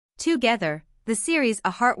2gether, the series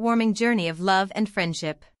a heartwarming journey of love and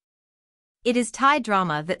friendship. It is Thai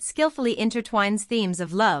drama that skillfully intertwines themes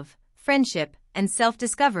of love, friendship, and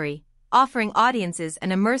self-discovery, offering audiences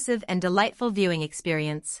an immersive and delightful viewing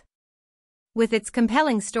experience. With its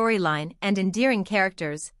compelling storyline and endearing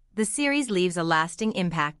characters, the series leaves a lasting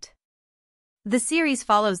impact. The series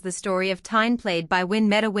follows the story of Tyne, played by Win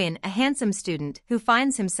Meta-Win, a handsome student who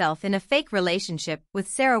finds himself in a fake relationship with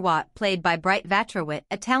Sarawat, played by Bright Vatrawit,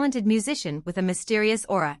 a talented musician with a mysterious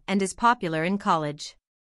aura and is popular in college.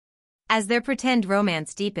 As their pretend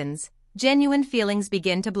romance deepens, genuine feelings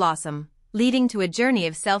begin to blossom, leading to a journey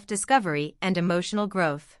of self-discovery and emotional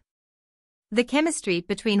growth. The chemistry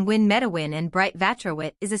between Win Meta-Win and Bright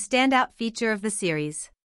Vatrawit is a standout feature of the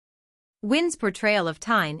series. Win's portrayal of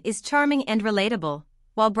Tyne is charming and relatable,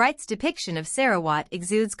 while Bright's depiction of Sarawat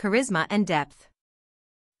exudes charisma and depth.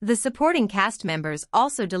 The supporting cast members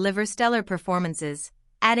also deliver stellar performances,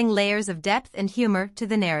 adding layers of depth and humor to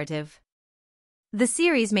the narrative. The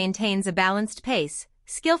series maintains a balanced pace,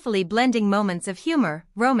 skillfully blending moments of humor,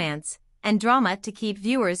 romance, and drama to keep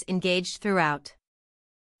viewers engaged throughout.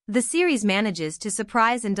 The series manages to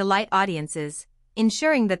surprise and delight audiences,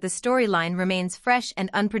 ensuring that the storyline remains fresh and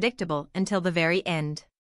unpredictable until the very end.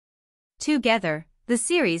 2gether, the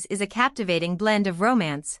series is a captivating blend of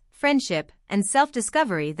romance, friendship, and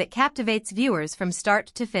self-discovery that captivates viewers from start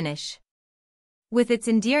to finish. With its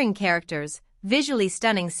endearing characters, visually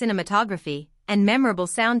stunning cinematography, and memorable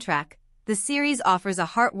soundtrack, the series offers a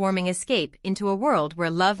heartwarming escape into a world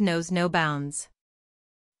where love knows no bounds.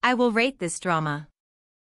 I will rate this drama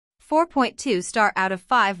 4.2 star out of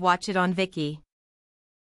 5. Watch it on VIKI.